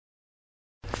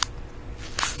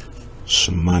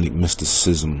Shamanic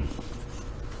Mysticism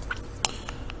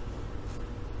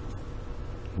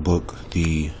book,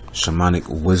 the Shamanic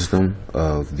Wisdom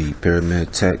of the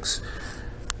Pyramid Text,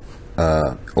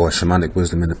 or Shamanic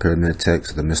Wisdom in the Pyramid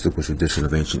Text, the Mystical Tradition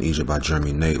of Ancient Egypt by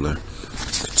Jeremy Naydler.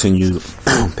 Continue,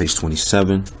 page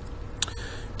 27.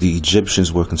 The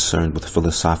Egyptians were concerned with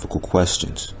philosophical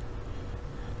questions.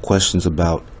 Questions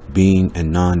about being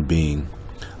and non-being,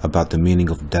 about the meaning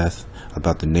of death,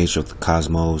 about the nature of the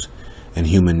cosmos and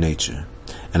human nature,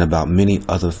 and about many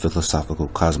other philosophical,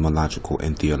 cosmological,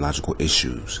 and theological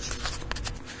issues.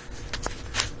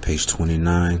 Page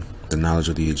 29, the Knowledge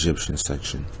of the Egyptians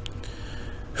section.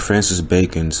 Francis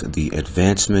Bacon's The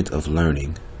Advancement of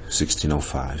Learning,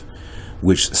 1605,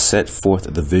 which set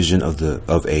forth the vision of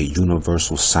a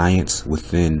universal science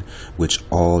within which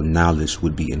all knowledge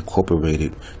would be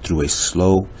incorporated through a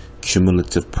slow,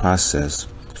 cumulative process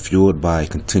fueled by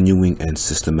continuing and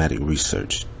systematic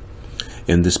research.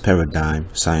 In this paradigm,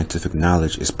 scientific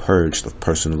knowledge is purged of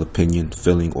personal opinion,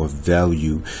 feeling, or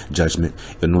value judgment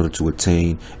in order to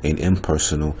attain an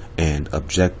impersonal and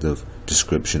objective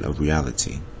description of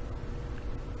reality.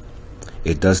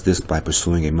 It does this by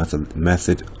pursuing a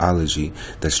methodology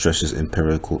that stresses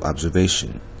empirical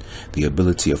observation, the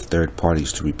ability of third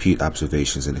parties to repeat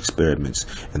observations and experiments,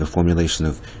 and the formulation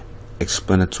of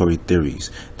explanatory theories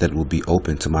that will be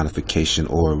open to modification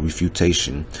or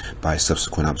refutation by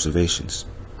subsequent observations.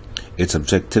 Its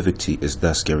objectivity is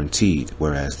thus guaranteed,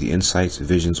 whereas the insights,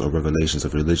 visions, or revelations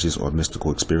of religious or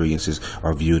mystical experiences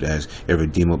are viewed as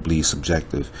irredeemably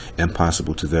subjective,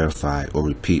 impossible to verify or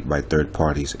repeat by third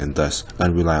parties, and thus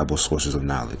unreliable sources of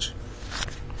knowledge.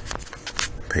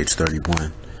 Page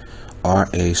 31.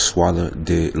 R.A. Schwaller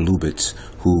de Lubitz,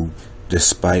 who,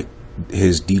 despite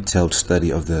his detailed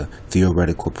study of the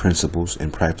theoretical principles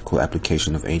and practical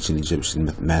application of ancient Egyptian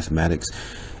mathematics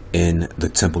in the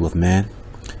Temple of Man,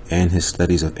 and his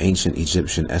studies of ancient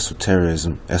Egyptian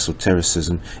esotericism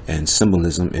and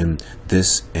symbolism in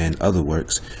this and other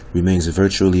works, remains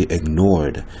virtually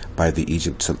ignored by the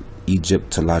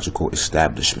Egyptological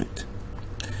establishment.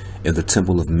 In the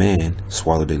Temple of Man,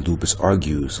 Schwaller de Lubitz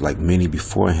argues, like many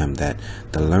before him, that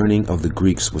the learning of the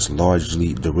Greeks was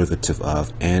largely derivative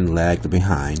of and lagged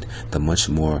behind the much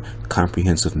more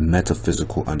comprehensive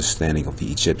metaphysical understanding of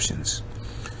the Egyptians.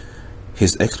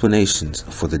 His explanations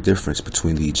for the difference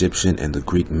between the Egyptian and the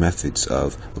Greek methods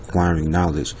of acquiring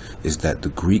knowledge is that the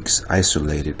Greeks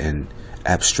isolated and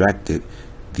abstracted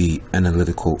the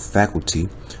analytical faculty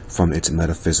from its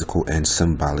metaphysical and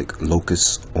symbolic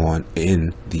locus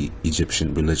in the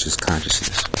Egyptian religious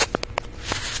consciousness.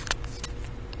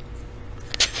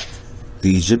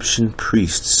 The Egyptian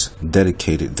priests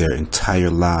dedicated their entire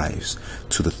lives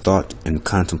to the thought and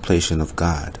contemplation of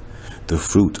God. The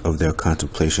fruit of their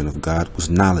contemplation of God was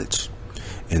knowledge,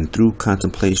 and through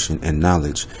contemplation and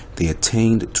knowledge they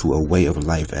attained to a way of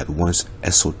life at once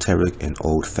esoteric and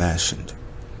old-fashioned.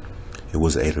 It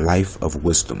was a life of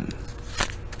wisdom.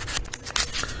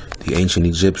 The ancient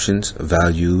Egyptians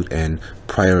valued and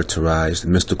prioritized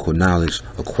mystical knowledge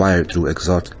acquired through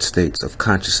exalted states of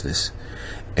consciousness,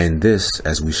 and this,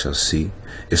 as we shall see,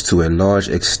 is to a large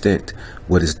extent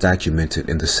what is documented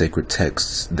in the sacred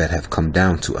texts that have come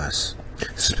down to us.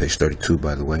 This is page 32,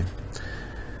 by the way.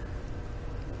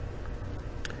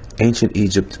 Ancient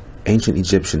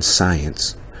Egyptian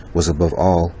science was above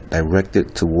all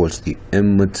directed towards the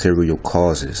immaterial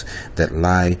causes that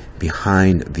lie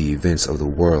behind the events of the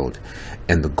world,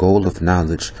 and the goal of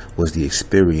knowledge was the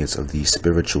experience of these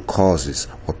spiritual causes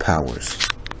or powers.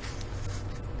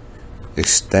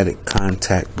 Ecstatic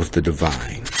contact with the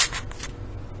divine.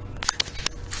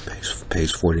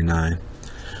 Page 49.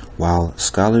 While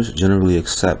scholars generally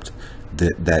accept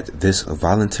that this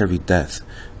voluntary death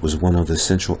was one of the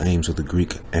central aims of the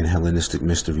Greek and Hellenistic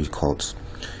mystery cults,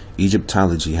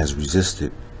 Egyptology has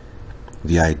resisted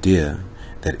the idea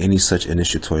that any such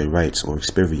initiatory rites or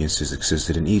experiences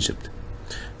existed in Egypt.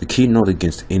 The keynote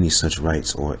against any such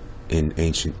rites in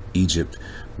ancient Egypt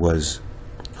was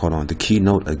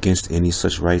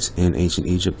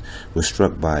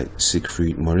struck by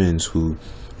Siegfried Moritz, who,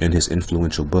 in his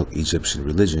influential book Egyptian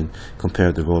Religion,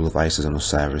 compared the role of Isis and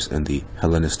Osiris in the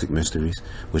Hellenistic mysteries,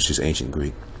 which is ancient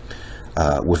Greek,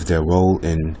 with their role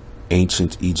in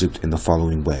ancient Egypt in the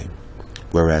following way.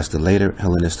 Whereas the later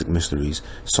Hellenistic mysteries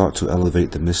sought to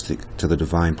elevate the mystic to the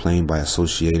divine plane by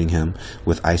associating him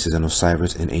with Isis and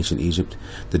Osiris in ancient Egypt,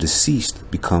 the deceased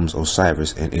becomes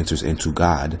Osiris and enters into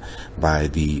God by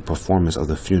the performance of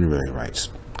the funerary rites,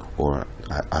 or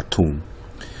Atum.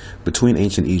 Between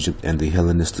ancient Egypt and the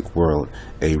Hellenistic world,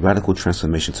 a radical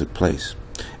transformation took place,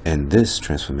 and this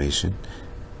transformation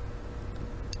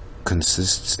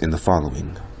consists in the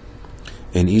following.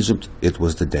 In Egypt it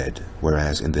was the dead,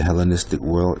 whereas in the Hellenistic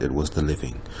world it was the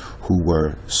living, who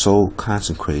were so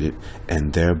consecrated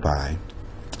and thereby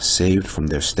saved from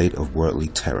their state of worldly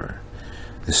terror.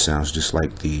 This sounds just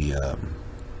like the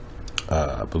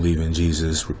believe in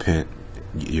Jesus, repent,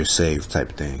 you're saved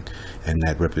type thing. And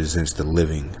that represents the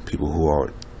living, people who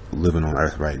are living on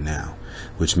earth right now,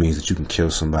 which means that you can kill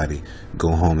somebody, go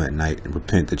home at night and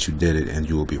repent that you did it, and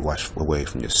you will be washed away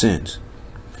from your sins.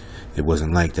 It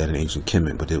wasn't like that in ancient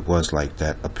Kemet, but it was like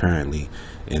that apparently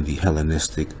in the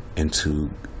Hellenistic into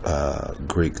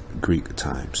Greek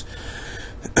times.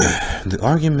 The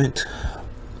argument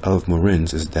of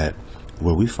Morins is that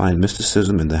where we find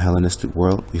mysticism in the Hellenistic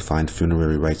world, we find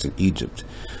funerary rites in Egypt.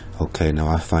 Okay, now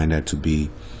I find that to be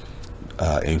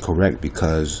incorrect,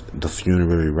 because the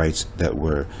funerary rites that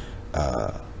were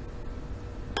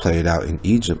played out in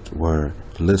Egypt were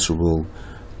literal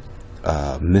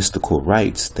mystical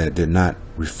rites that did not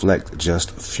reflect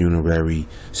just funerary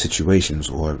situations,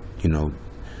 or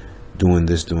doing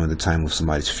this during the time of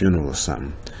somebody's funeral or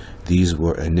something. These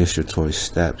were initiatory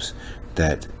steps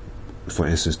that, for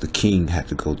instance, the king had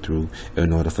to go through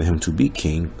in order for him to be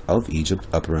king of Egypt,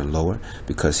 upper and lower,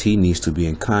 because he needs to be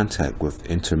in contact with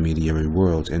intermediary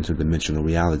worlds, interdimensional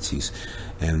realities,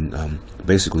 and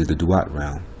basically the Duat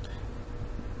realm,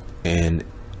 and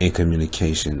in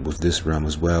communication with this realm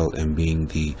as well, and being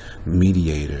the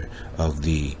mediator of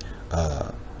the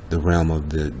realm of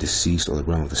the deceased, or the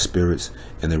realm of the spirits,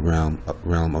 and the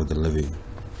realm of the living.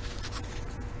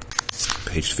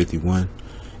 Page 51,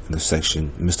 in the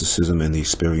section Mysticism and the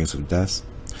Experience of Death.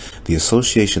 The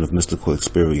association of mystical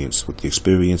experience with the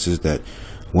experiences that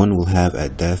one will have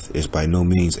at death is by no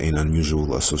means an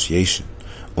unusual association,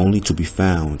 only to be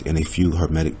found in a few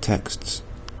Hermetic texts.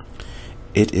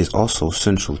 It is also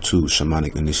central to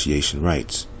shamanic initiation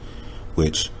rites,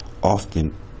 which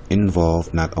often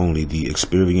involve not only the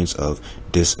experience of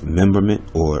dismemberment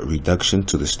or reduction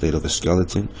to the state of a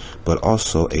skeleton, but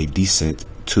also a descent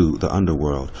to the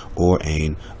underworld, or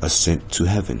an ascent to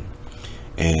heaven,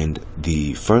 and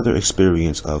the further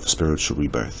experience of spiritual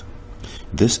rebirth.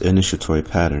 This initiatory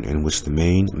pattern, in which the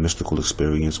main mystical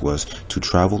experience was to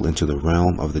travel into the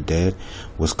realm of the dead,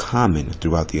 was common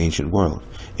throughout the ancient world.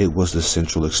 It was the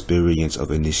central experience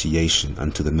of initiation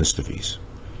unto the mysteries.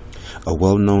 A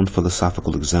well-known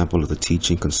philosophical example of the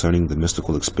teaching concerning the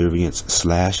mystical experience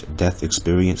 / death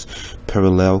experience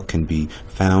parallel can be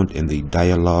found in the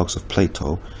dialogues of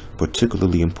Plato,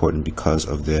 particularly important because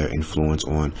of their influence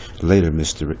on later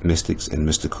mystics and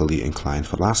mystically inclined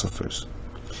philosophers.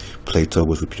 Plato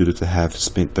was reputed to have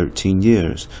spent 13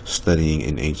 years studying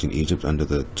in ancient Egypt under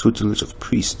the tutelage of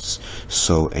priests,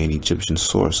 so an Egyptian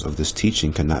source of this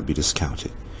teaching cannot be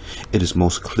discounted. It is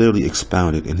most clearly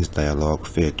expounded in his dialogue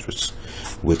Phaedrus,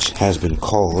 which has been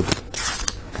called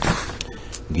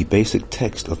the basic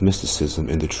text of mysticism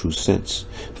in the true sense,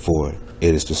 for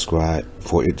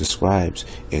it describes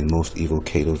in most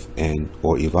evocative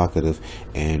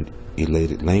and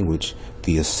elated language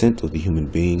the ascent of the human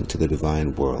being to the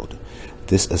divine world.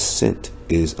 This ascent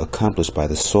is accomplished by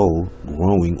the soul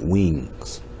growing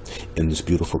wings. In this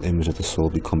beautiful image of the soul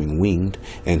becoming winged,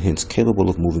 and hence capable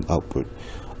of moving upward,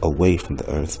 away from the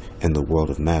earth and the world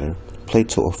of matter,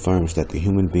 Plato affirms that the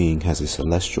human being has a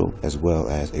celestial as well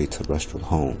as a terrestrial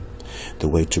home. The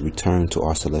way to return to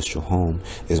our celestial home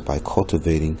is by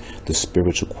cultivating the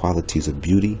spiritual qualities of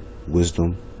beauty,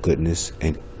 wisdom, goodness,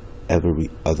 and every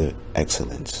other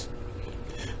excellence.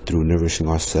 Through nourishing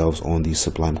ourselves on these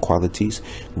sublime qualities,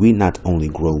 we not only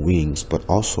grow wings, but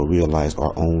also realize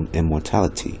our own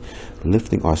immortality,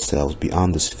 lifting ourselves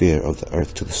beyond the sphere of the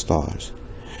earth to the stars.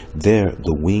 There,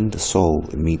 the winged soul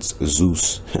meets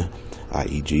Zeus,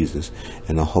 i.e. Jesus,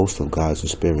 and a host of gods and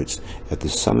spirits at the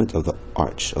summit of the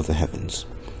arch of the heavens.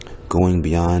 Going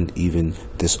beyond even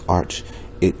this arch,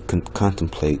 it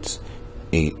contemplates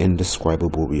an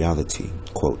indescribable reality,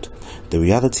 quote, the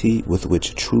reality with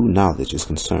which true knowledge is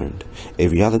concerned, a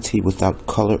reality without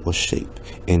color or shape,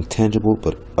 intangible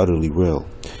but utterly real,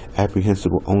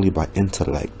 apprehensible only by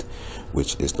intellect,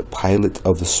 which is the pilot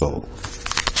of the soul.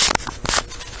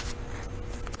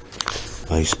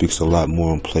 He speaks a lot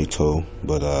more on Plato,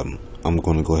 but I'm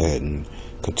going to go ahead and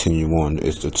continue on.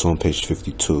 It's on page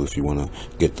 52 if you want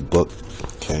to get the book.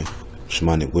 Okay,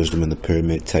 Shamanic Wisdom in the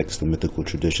Pyramid Text, The Mythical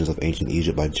Traditions of Ancient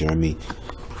Egypt by Jeremy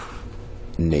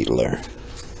Naydler.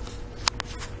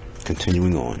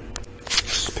 Continuing on.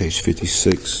 This is page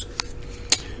 56.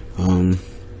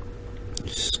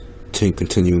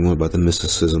 Continuing on about the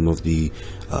mysticism of the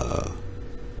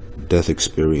death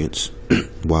experience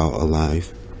while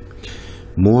alive.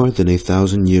 More than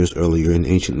 1,000 years earlier in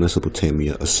ancient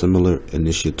Mesopotamia, a similar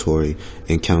initiatory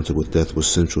encounter with death was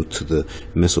central to the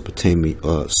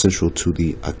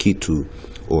Akitu,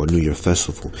 or New Year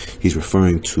festival. He's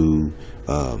referring to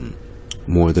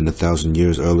more than 1,000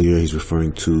 years earlier. He's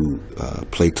referring to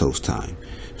Plato's time.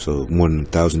 So more than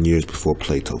 1,000 years before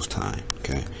Plato's time.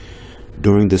 Okay.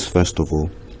 During this festival,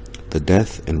 the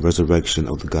death and resurrection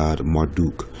of the god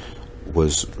Marduk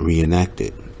was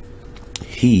reenacted.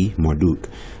 He, Marduk,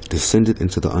 descended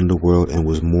into the underworld and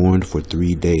was mourned for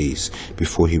 3 days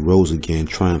before he rose again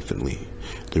triumphantly.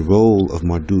 The role of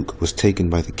Marduk was taken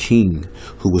by the king,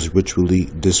 who was ritually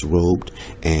disrobed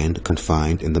and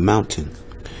confined in the mountain,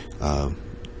 the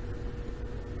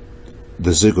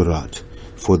ziggurat,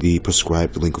 for the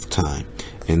prescribed length of time,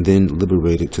 and then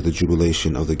liberated to the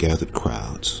jubilation of the gathered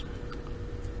crowds.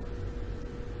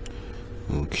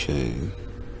 Okay.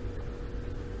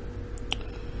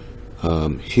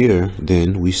 Here,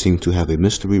 then, we seem to have a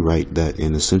mystery rite that,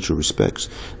 in essential respects,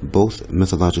 both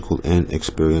mythological and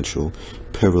experiential,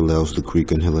 parallels the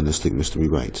Greek and Hellenistic mystery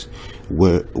rites.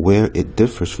 Where it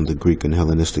differs from the Greek and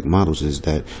Hellenistic models is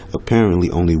that apparently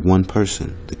only one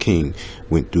person, the king,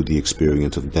 went through the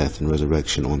experience of death and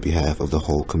resurrection on behalf of the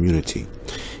whole community.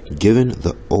 Given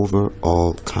the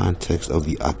overall context of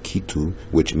the Akitu,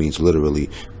 which means literally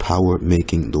power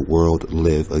making the world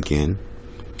live again,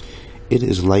 it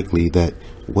is likely that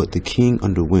what the king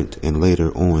underwent and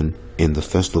later on in the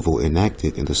festival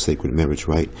enacted in the sacred marriage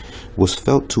rite was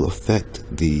felt to affect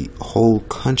the whole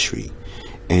country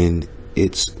and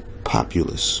its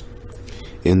populace.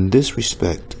 In this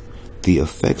respect, the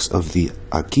effects of the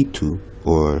Akitu,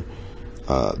 or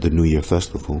the New Year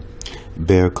festival,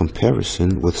 bear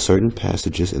comparison with certain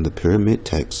passages in the pyramid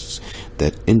texts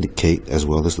that indicate, as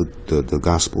well as the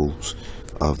Gospels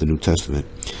of the New Testament,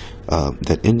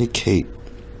 that indicate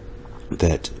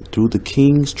that through the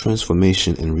king's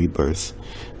transformation and rebirth,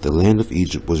 the land of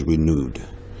Egypt was renewed,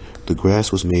 the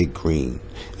grass was made green,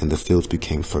 and the fields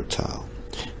became fertile.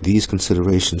 These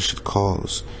considerations should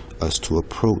cause us to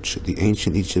approach the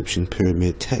ancient Egyptian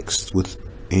pyramid texts with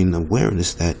an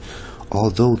awareness that,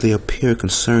 although they appear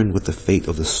concerned with the fate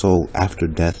of the soul after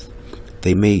death,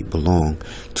 they may belong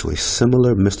to a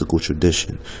similar mystical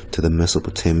tradition to the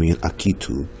Mesopotamian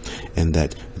Akitu, and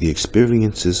that the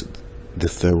experiences the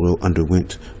pharaoh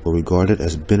underwent were regarded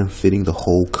as benefiting the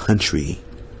whole country.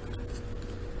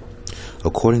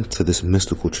 According to this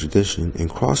mystical tradition, in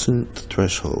crossing the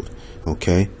threshold,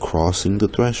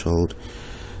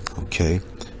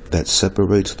 that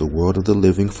separates the world of the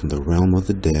living from the realm of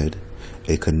the dead,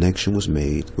 a connection was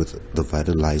made with the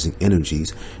vitalizing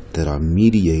energies that are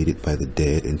mediated by the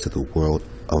dead into the world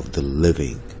of the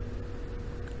living.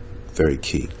 Very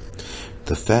key.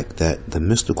 The fact that the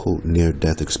mystical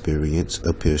near-death experience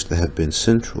appears to have been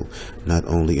central not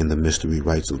only in the mystery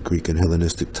rites of Greek and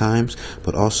Hellenistic times,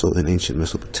 but also in ancient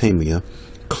Mesopotamia,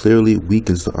 clearly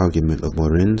weakens the argument of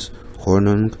Morinz,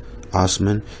 Hornung,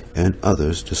 Osman, and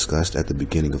others discussed at the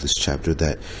beginning of this chapter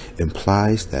that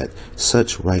implies that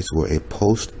such rites were a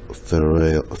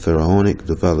post-pharaonic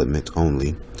development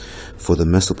only, for the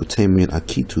Mesopotamian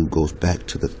Akitu goes back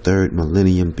to the 3rd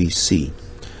millennium BC,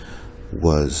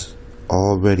 was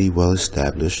already well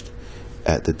established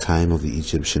at the time of the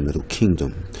Egyptian Middle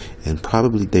Kingdom, and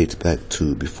probably dates back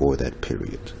to before that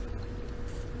period.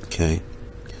 Okay.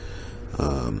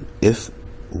 If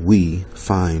we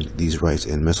find these rites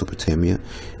in Mesopotamia,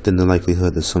 then the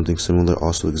likelihood that something similar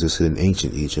also existed in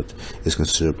ancient Egypt is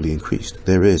considerably increased.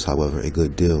 There is, however, a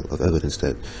good deal of evidence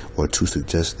that, or to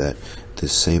suggest that,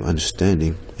 this same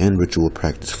understanding and ritual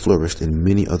practice flourished in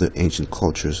many other ancient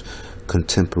cultures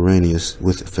contemporaneous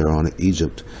with pharaonic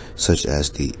Egypt, such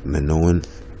as the Minoan,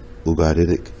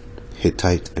 Ugaritic,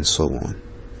 Hittite, and so on.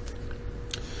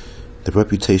 The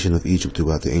reputation of Egypt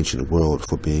throughout the ancient world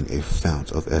for being a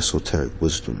fount of esoteric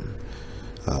wisdom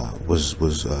was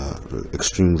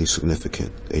extremely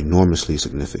significant, enormously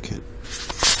significant.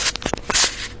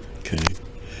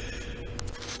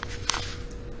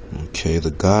 Okay,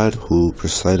 the god who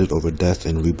presided over death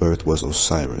and rebirth was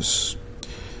Osiris.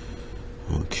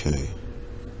 Okay.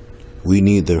 We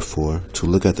need, therefore, to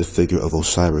look at the figure of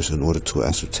Osiris in order to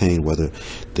ascertain whether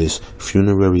this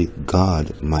funerary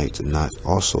god might not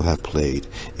also have played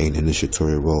an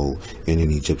initiatory role in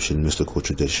an Egyptian mystical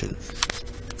tradition.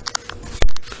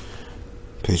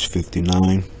 Page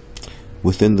 59.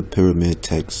 Within the pyramid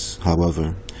texts,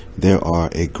 however, there are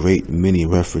a great many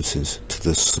references to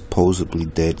the supposedly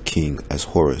dead king as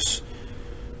Horus,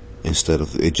 instead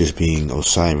of it just being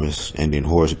Osiris and then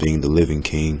Horus being the living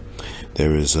king.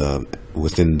 There is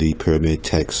within the pyramid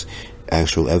text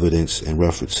actual evidence and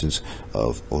references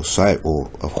of Osiris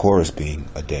or of Horus being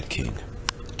a dead king.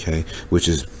 Okay, which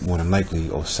is more than likely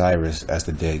Osiris as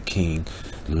the dead king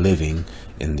living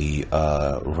in the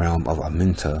realm of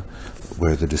Aminta,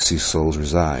 where the deceased souls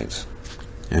resides,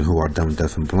 and who are dumb,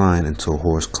 deaf, and blind until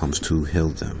Horus comes to heal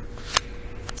them.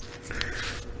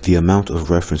 The amount of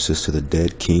references to the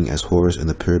dead king as Horus in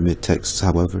the pyramid texts,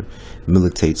 however,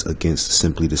 militates against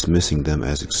simply dismissing them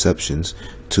as exceptions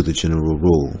to the general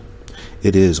rule.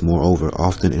 It is, moreover,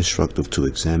 often instructive to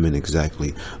examine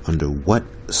exactly under what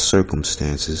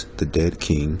circumstances the dead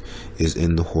king is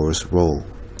in the Horus role.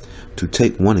 To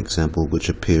take one example which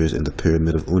appears in the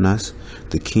Pyramid of Unas,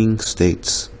 the king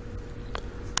states,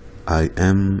 "I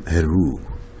am Heru,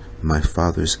 my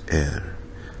father's heir.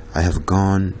 I have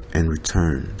gone and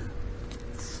returned."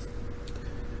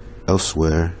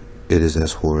 Elsewhere, it is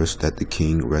as Horus that the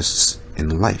king rests in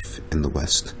life in the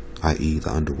West, i.e.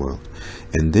 the underworld,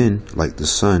 and then, like the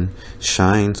sun,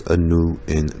 shines anew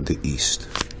in the East.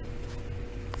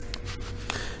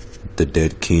 The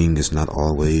dead king is not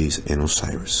always an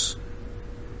Osiris.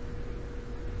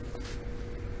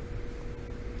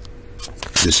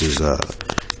 This is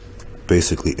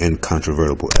basically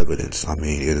incontrovertible evidence. I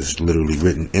mean, it is literally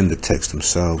written in the text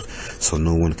themselves, so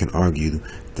no one can argue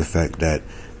the fact that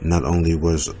not only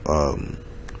was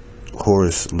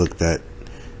Osiris looked at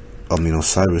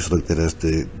as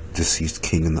the deceased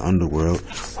king in the underworld,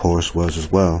 Horus was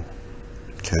as well.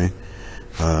 Okay,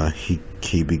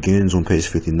 he begins on page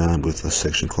 59 with a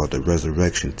section called the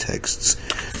resurrection texts,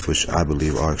 which I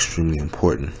believe are extremely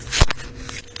important.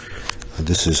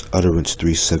 This is utterance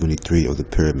 373 of the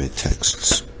pyramid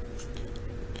texts.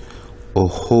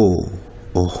 Oho,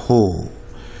 oho,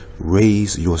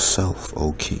 raise yourself,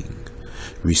 O king.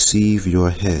 Receive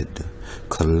your head,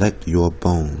 collect your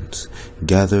bones,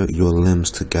 gather your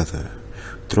limbs together,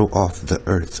 throw off the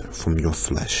earth from your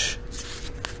flesh.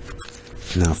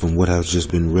 Now, from what has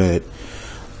just been read,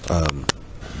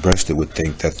 Breasted would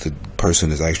think that the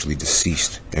person is actually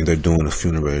deceased and they're doing a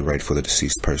funerary rite for the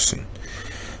deceased person.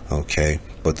 Okay,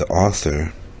 but the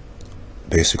author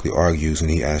basically argues, and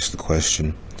he asks the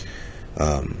question,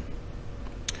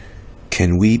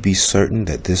 can we be certain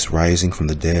that this rising from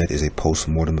the dead is a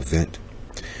post-mortem event?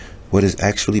 What is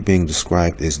actually being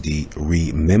described is the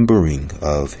remembering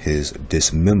of his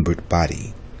dismembered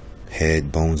body, head,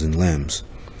 bones, and limbs.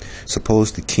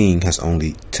 Suppose the king has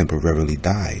only temporarily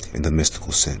died in the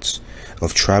mystical sense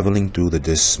of traveling through the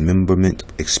dismemberment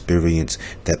experience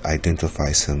that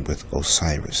identifies him with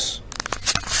Osiris.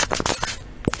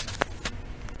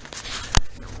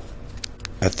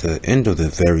 At the end of the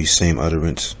very same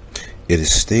utterance, it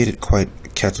is stated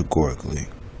quite categorically,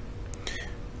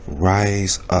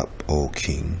 "Rise up, O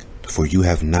king, for you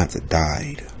have not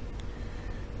died."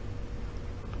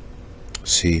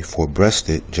 See, for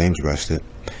James Breasted,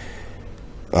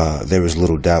 there is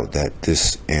little doubt that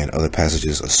this and other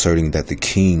passages asserting that the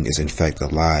king is in fact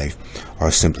alive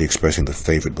are simply expressing the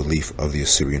favorite belief of the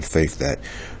Assyrian faith that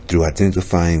through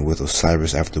identifying with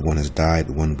Osiris after one has died,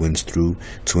 one wins through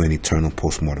to an eternal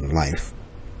postmortem life.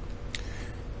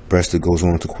 Breasted goes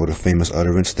on to quote a famous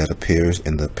utterance that appears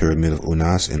in the Pyramid of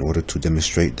Unas in order to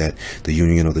demonstrate that the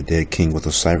union of the dead king with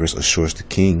Osiris assures the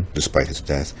king, despite his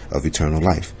death, of eternal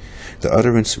life. The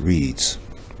utterance reads,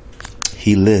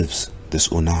 "He lives. This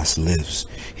Unas lives.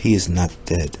 He is not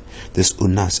dead. This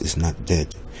Unas is not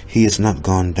dead. He is not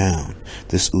gone down.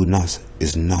 This Unas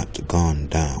is not gone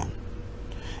down."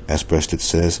 As Breasted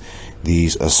says,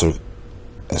 these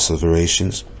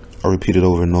asseverations are repeated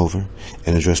over and over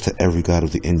and addressed to every god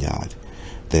of the Inyad,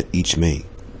 that each may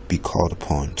be called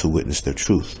upon to witness their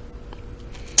truth.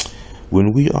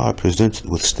 When we are presented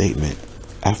with statement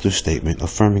after statement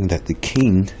affirming that the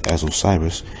king, as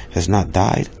Osiris, has not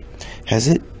died,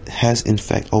 has in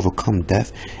fact overcome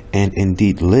death and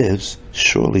indeed lives,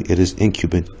 surely it is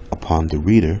incumbent upon the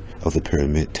reader of the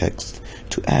pyramid text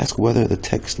to ask whether the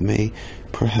text may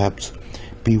perhaps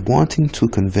be wanting to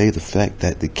convey the fact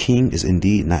that the king is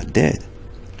indeed not dead.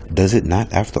 Does it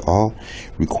not, after all,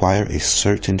 require a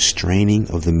certain straining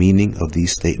of the meaning of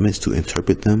these statements to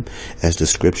interpret them as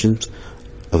descriptions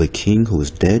of a king who is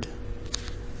dead?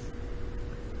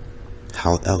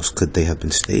 How else could they have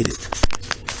been stated?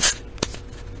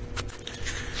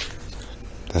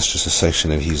 That's just a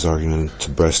section that he's arguing to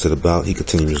Breasted about. He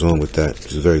continues on with that.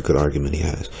 It's a very good argument he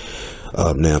has.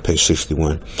 Now, page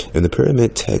 61. In the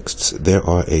pyramid texts, there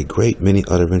are a great many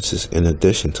utterances in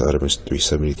addition to utterance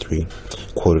 373,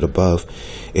 quoted above,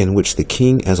 in which the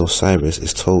king as Osiris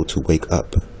is told to wake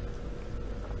up,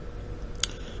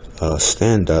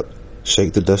 stand up,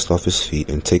 shake the dust off his feet,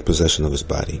 and take possession of his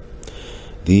body.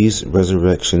 These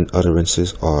resurrection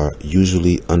utterances are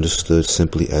usually understood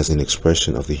simply as an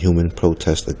expression of the human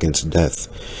protest against death,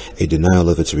 a denial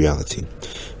of its reality.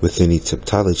 Within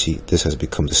Egyptology, this has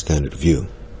become the standard view.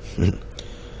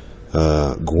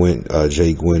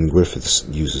 J. Gwynne Griffiths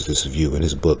uses this view in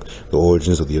his book, The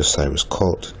Origins of the Osiris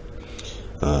Cult.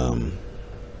 And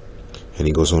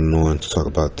he goes on and on to talk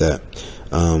about that.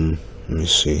 Let me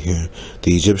see here.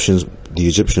 The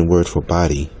Egyptian word for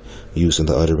body used in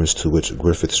the utterance to which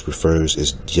Griffiths refers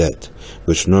is jet,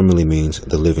 which normally means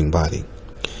the living body.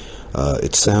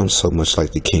 It sounds so much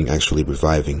like the king actually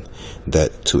reviving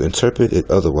that to interpret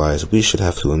it otherwise, we should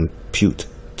have to impute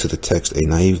to the text a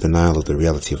naive denial of the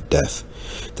reality of death.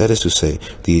 That is to say,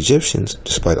 the Egyptians,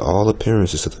 despite all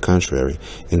appearances to the contrary,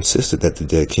 insisted that the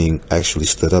dead king actually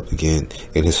stood up again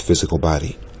in his physical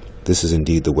body. This is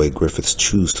indeed the way Griffiths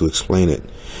choose to explain it,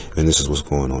 and this is what's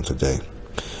going on today.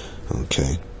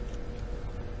 Okay.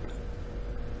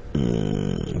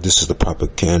 This is the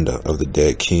propaganda of the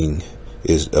dead king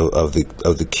of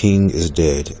the king is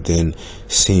dead, then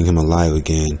seeing him alive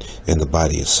again in the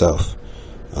body itself.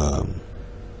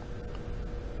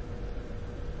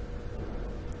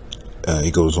 He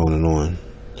goes on and on.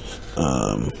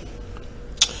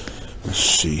 Let's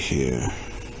see here.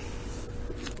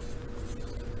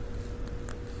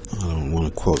 I don't want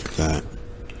to quote that.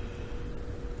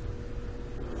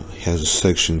 He has a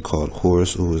section called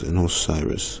Horus, Uz, and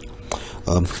Osiris.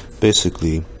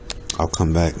 Basically, I'll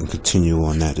come back and continue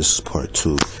on that. This is part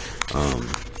 2.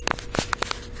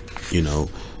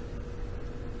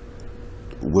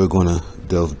 We're going to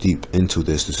delve deep into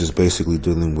this. This is basically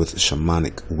dealing with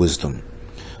shamanic wisdom.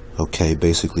 Okay,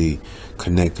 basically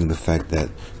connecting the fact that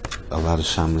a lot of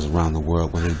shamans around the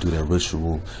world, when they do their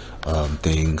ritual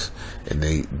things and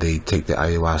they take the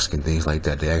ayahuasca and things like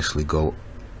that, they actually go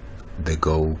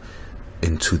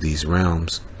into these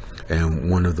realms. And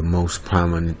one of the most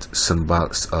prominent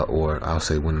symbols, or I'll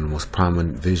say one of the most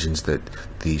prominent visions that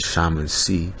these shamans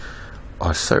see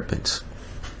are serpents.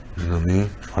 You know what I mean?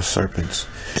 Are serpents.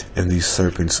 And these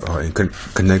serpents are in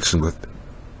connection with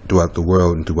throughout the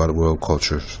world and throughout the world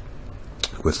cultures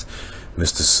with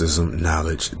mysticism,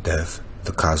 knowledge, death,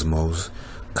 the cosmos,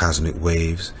 cosmic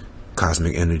waves,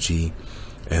 cosmic energy,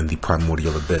 and the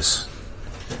primordial abyss.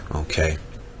 Okay.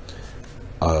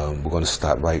 We're going to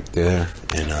stop right there.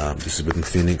 And this is Rhythm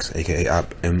Phoenix, aka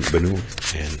Op M Banu,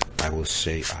 and I will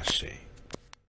say Ashe.